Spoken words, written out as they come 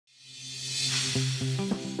Hey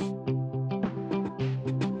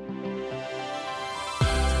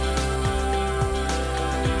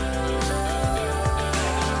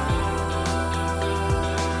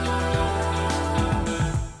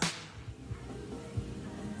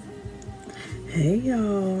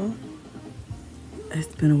y'all,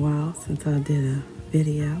 it's been a while since I did a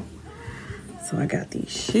video, so I got these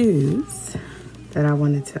shoes that I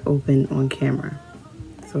wanted to open on camera.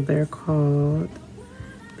 So they're called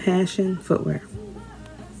Passion Footwear.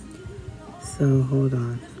 So hold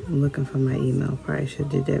on, I'm looking for my email. Probably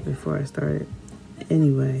should have did that before I started.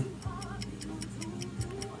 Anyway,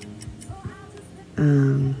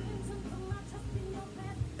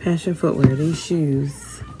 Passion Footwear, these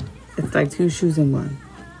shoes, it's like two shoes in one,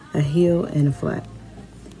 a heel and a flat.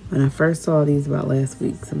 When I first saw these about last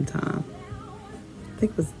week sometime, I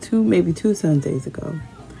think it was maybe two Sundays ago,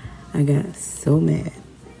 I got so mad.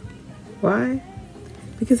 Why?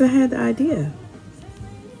 Because I had the idea.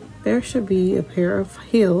 There should be a pair of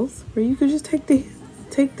heels where you could just take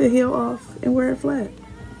the heel off and wear it flat.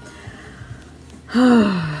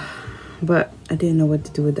 But I didn't know what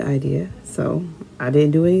to do with the idea, so I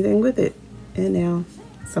didn't do anything with it. And now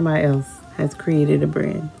somebody else has created a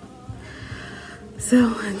brand.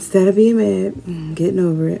 So instead of being mad, getting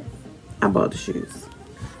over it, I bought the shoes.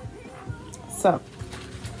 So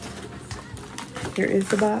here is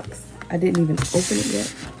the box. I didn't even open it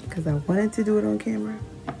yet because I wanted to do it on camera.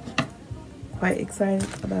 Quite excited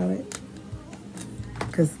about it,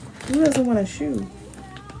 because who doesn't want a shoe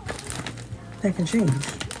that can change?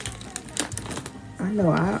 I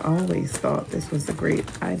know I always thought this was a great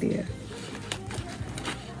idea.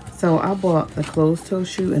 So I bought the closed-toe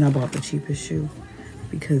shoe and I bought the cheapest shoe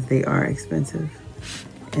because they are expensive.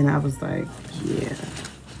 And I was like, yeah.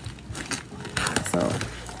 So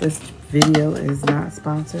this video is not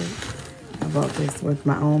sponsored. I bought this with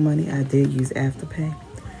my own money. I did use Afterpay.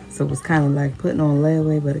 So it was kind of like putting on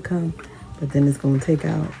layaway, but it come. But then it's going to take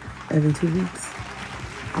out every 2 weeks.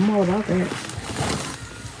 I'm all about that.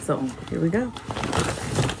 So here we go.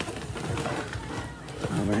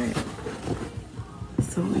 All right.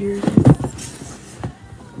 So here's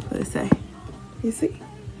what it say. You see?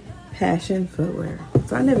 Passion Footwear.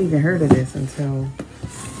 So I never even heard of this until,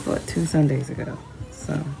 what, 2 Sundays ago.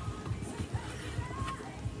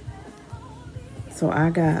 So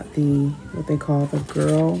I got what they call the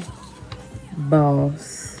Girl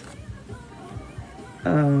Boss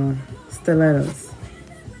stilettos.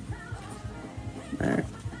 All right.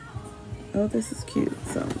 Oh, this is cute.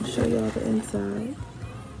 So I'm gonna show y'all the inside.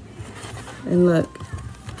 And look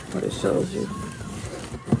what it shows you.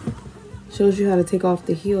 Shows you how to take off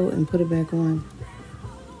the heel and put it back on.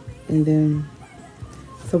 And then,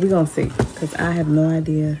 so we're gonna see, because I have no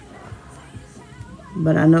idea.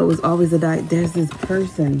 But I know it was always there's this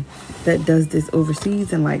person that does this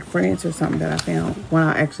overseas in like France or something that I found when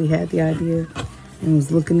I actually had the idea and was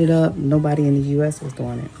looking it up. Nobody in the US was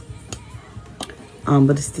doing it.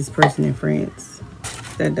 But it's this person in France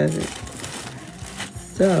that does it.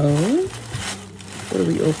 So, what are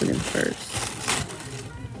we opening first?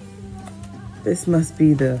 This must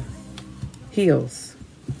be the heels.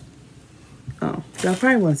 Oh, y'all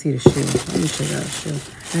probably want to see the shoe. Let me show y'all the shoe.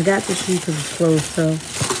 I got the shoe because it's closed toe,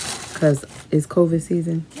 because it's COVID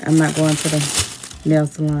season. I'm not going to the nail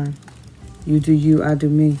salon. You do you, I do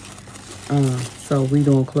me. So we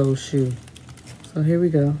doing closed shoe. So here we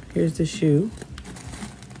go. Here's the shoe.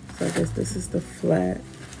 So I guess this is the flat.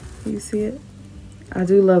 You see it? I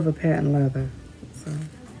do love a patent leather. So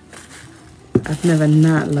I've never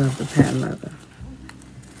not loved the patent leather.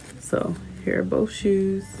 So here are both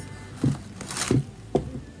shoes.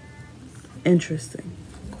 Interesting.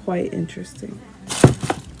 Quite interesting.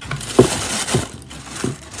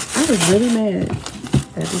 I was really mad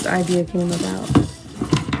that this idea came about,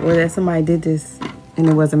 or that somebody did this and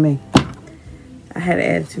it wasn't me. I had an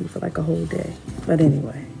attitude for like a whole day. But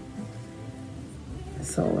anyway.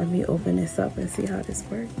 So let me open this up and see how this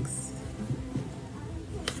works.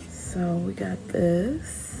 So we got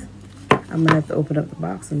this. I'm gonna have to open up the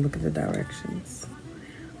box and look at the directions.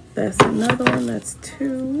 That's another one, that's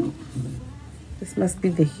 2. This must be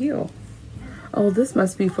the heel. Oh, this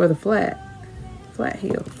must be for the flat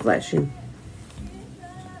heel, flat shoe.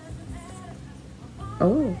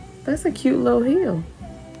 Oh, that's a cute low heel,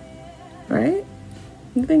 right?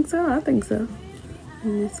 You think so? I think so.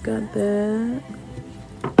 And it's got that.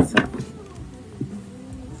 So,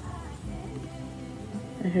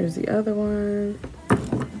 and here's the other one.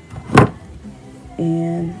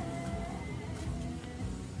 And,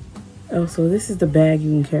 oh, so this is the bag you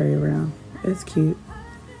can carry around. It's cute.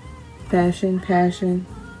 Passion.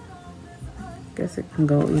 Guess it can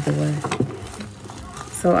go either way.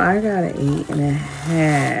 So I got an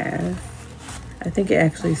 8.5. I think it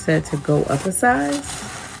actually said to go up a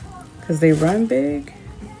size because they run big.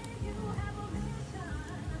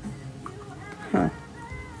 Huh.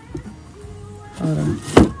 Hold on.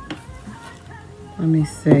 Let me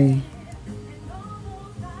see.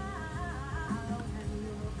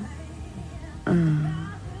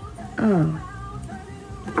 Oh.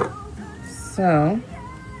 So,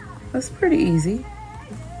 that's pretty easy.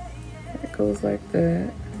 It goes like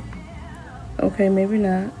that. Okay, maybe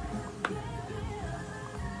not.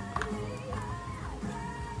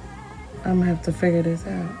 I'm gonna have to figure this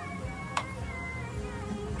out.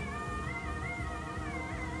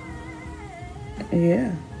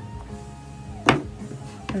 Yeah.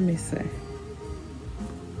 Let me see.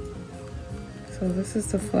 So this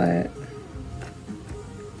is the flat.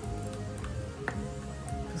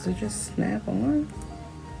 Does it just snap on?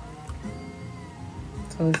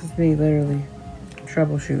 So this is me literally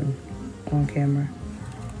troubleshooting on camera.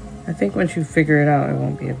 I think once you figure it out, it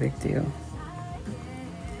won't be a big deal.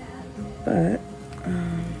 But,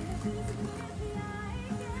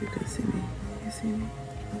 if you could see me, you see me?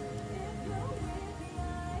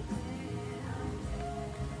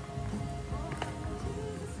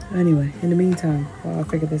 Anyway, in the meantime, while I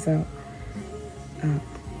figure this out,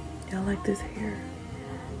 y'all like this hair?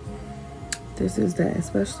 This is that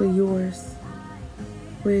Especially Yours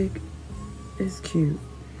wig. It's cute.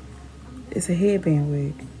 It's a headband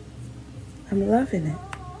wig. I'm loving it.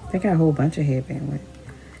 They got a whole bunch of headband wigs.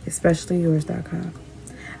 EspeciallyYours.com.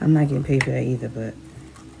 I'm not getting paid for that either, but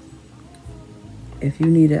if you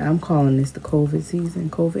need it, I'm calling this the COVID season,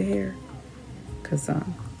 COVID hair. Cause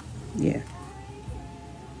yeah.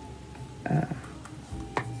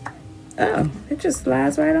 Oh, it just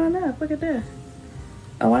slides right on up. Look at that.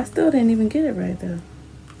 Oh, I still didn't even get it right though.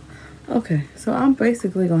 Okay, so I'm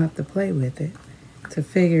basically gonna have to play with it to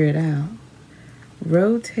figure it out.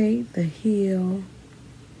 Rotate the heel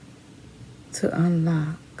to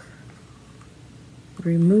unlock.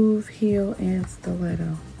 Remove heel and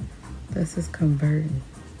stiletto. This is converting.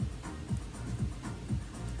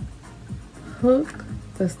 Hook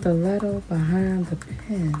the stiletto behind the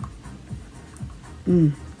pin.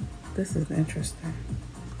 This is interesting.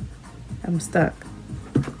 I'm stuck.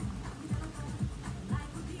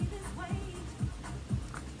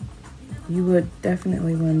 You would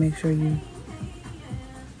definitely want to make sure you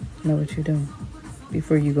know what you're doing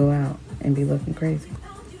before you go out and be looking crazy.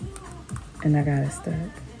 And I got it stuck.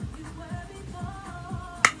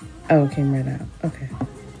 Oh, it came right out. Okay.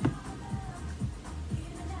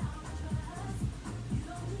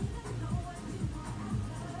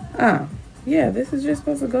 Oh, yeah, this is just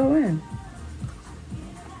supposed to go in.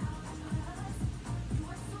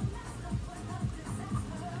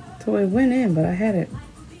 So it went in, but I had it.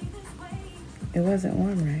 It wasn't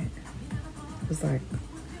on right. It was like...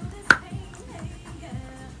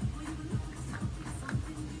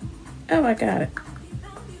 Oh, I got it.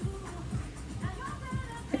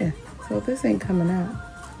 Yeah, so this ain't coming out.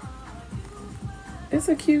 It's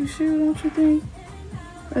a cute shoe, don't you think?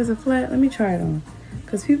 As a flat, let me try it on.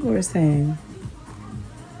 Because people were saying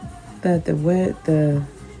that the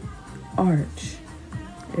arch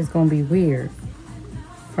is going to be weird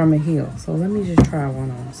from a heel. So let me just try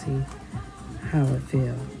one on, see how it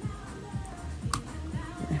feels.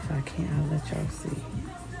 If I can't, I'll let y'all see.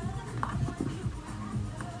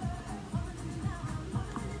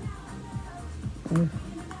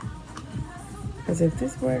 Because if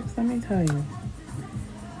this works, let me tell you,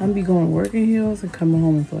 I'm be going working heels and coming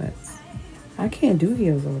home in flats. I can't do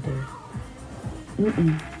heels all day.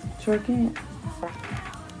 Sure can't.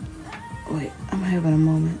 Wait, I'm having a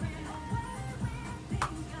moment.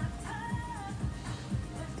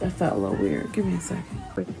 That felt a little weird. Give me a second.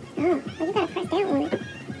 Oh, well, you gotta press down on it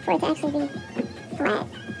for it to actually be flat.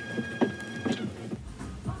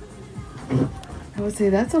 I would say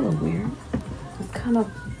that's a little weird. It's kind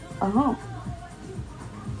of a hump.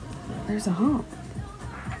 There's a hump.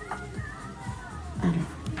 I don't know.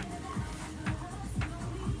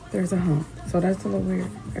 There's a hump. So that's a little weird.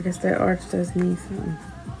 I guess that arch does need something.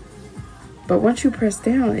 But once you press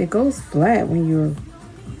down, it goes flat when you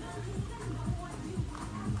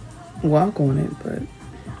walk on it, but I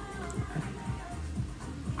don't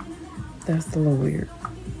know. That's a little weird.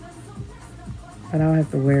 But I'll have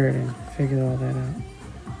to wear it and figure all that out.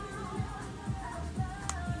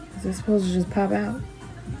 Is this supposed to just pop out?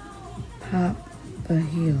 Pop the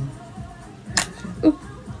heel. Oop.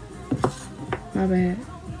 My bad.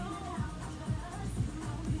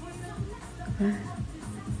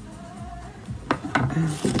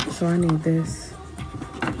 So I need this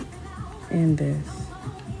and this.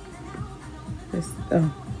 This,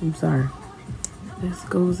 oh, I'm sorry. This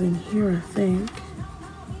goes in here, I think.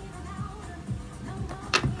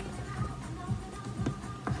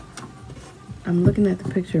 I'm looking at the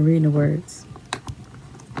picture, reading the words.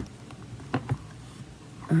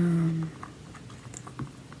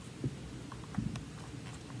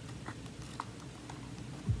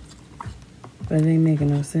 But it ain't making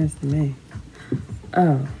no sense to me.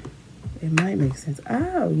 Oh, it might make sense.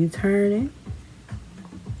 Oh, you turn it,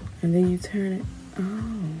 and then you turn it.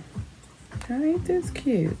 Oh, that ain't this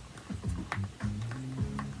cute.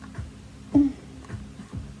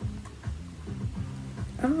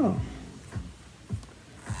 Oh.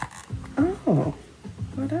 Oh,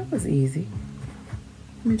 well, that was easy.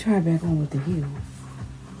 Let me try back on with the heel.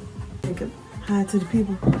 Think of hi to the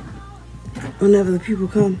people. Whenever the people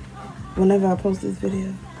come, whenever I post this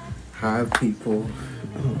video. Hi, people.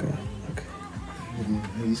 Oh, God. Okay.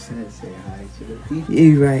 You said say hi to the people.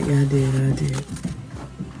 You're right. Yeah, I did.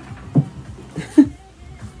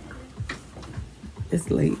 It's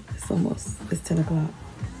late. It's 10 o'clock.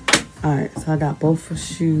 All right, so I got both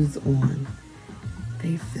shoes on.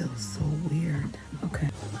 They feel so weird. Okay.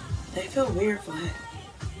 They feel weird flat.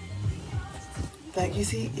 Like you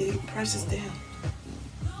see, it presses down.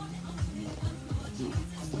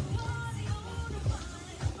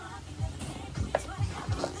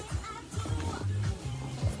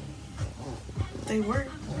 They work.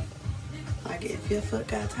 Like if your foot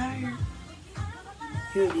got tired,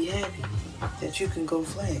 you would be happy that you can go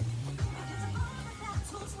flat.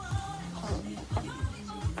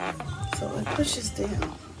 So it pushes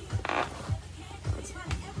down.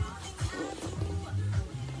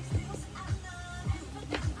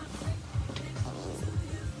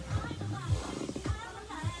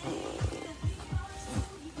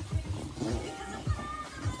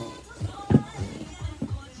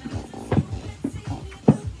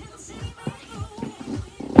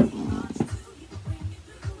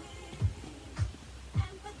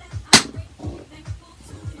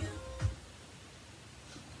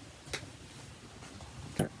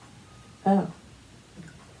 Oh,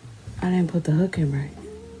 I didn't put the hook in right.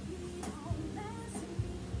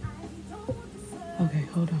 Okay,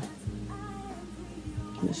 hold on.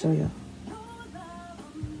 Let me show y'all.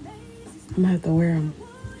 I'm gonna have to wear them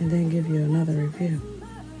and then give you another review.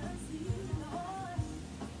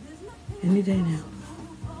 Any day now.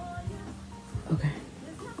 Okay.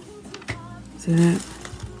 See that?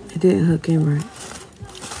 It didn't hook in right.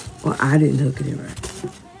 Well, I didn't hook it in right.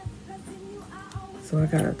 So I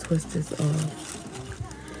gotta twist this off.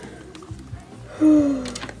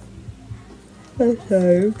 I'm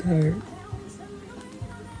tired.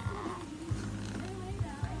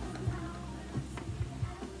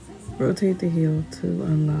 Rotate the heel to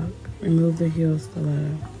unlock. Remove the heel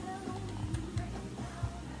stiletto.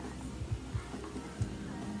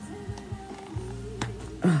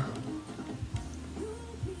 Oh.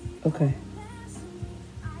 Okay.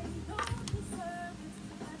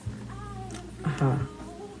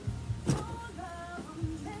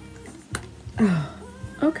 Oh,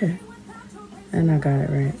 okay. And I got it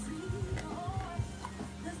right.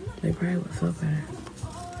 They probably would feel better.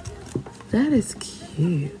 That is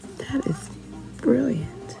cute. That is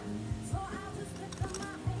brilliant.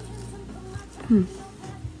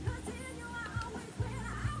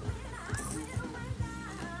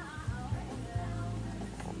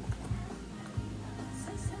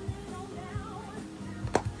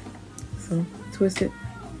 So twist it.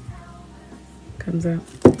 Comes out.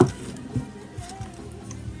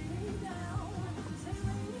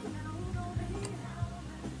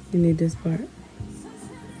 You need this part.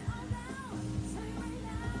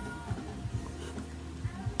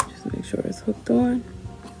 Just make sure it's hooked on.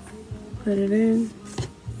 Put it in.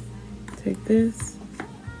 Take this.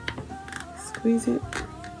 Squeeze it.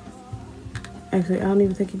 Actually, I don't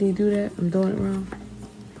even think you need to do that. I'm doing it wrong.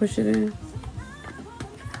 Push it in.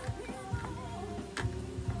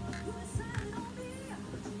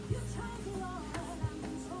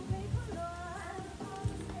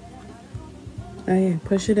 Oh yeah,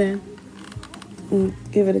 push it in and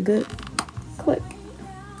give it a good click.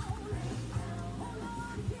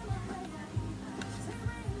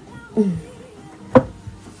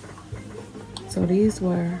 So these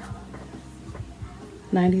were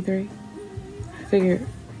 $93. I figured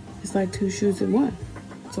it's like 2 shoes in one,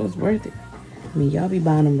 so it's worth it. I mean, y'all be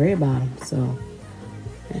buying them red bottoms, so,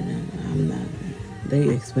 and I'm not, they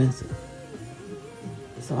expensive.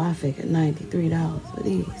 So I figured $93 for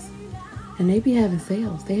these. And they be having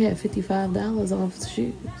sales. They had $55 off the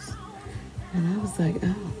shoes. And I was like,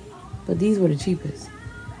 oh. But these were the cheapest.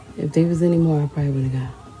 If there was any more, I probably wouldn't have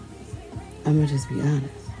got them. I'm gonna just be honest.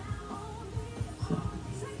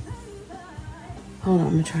 Hold on,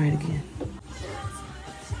 I'm gonna try it again.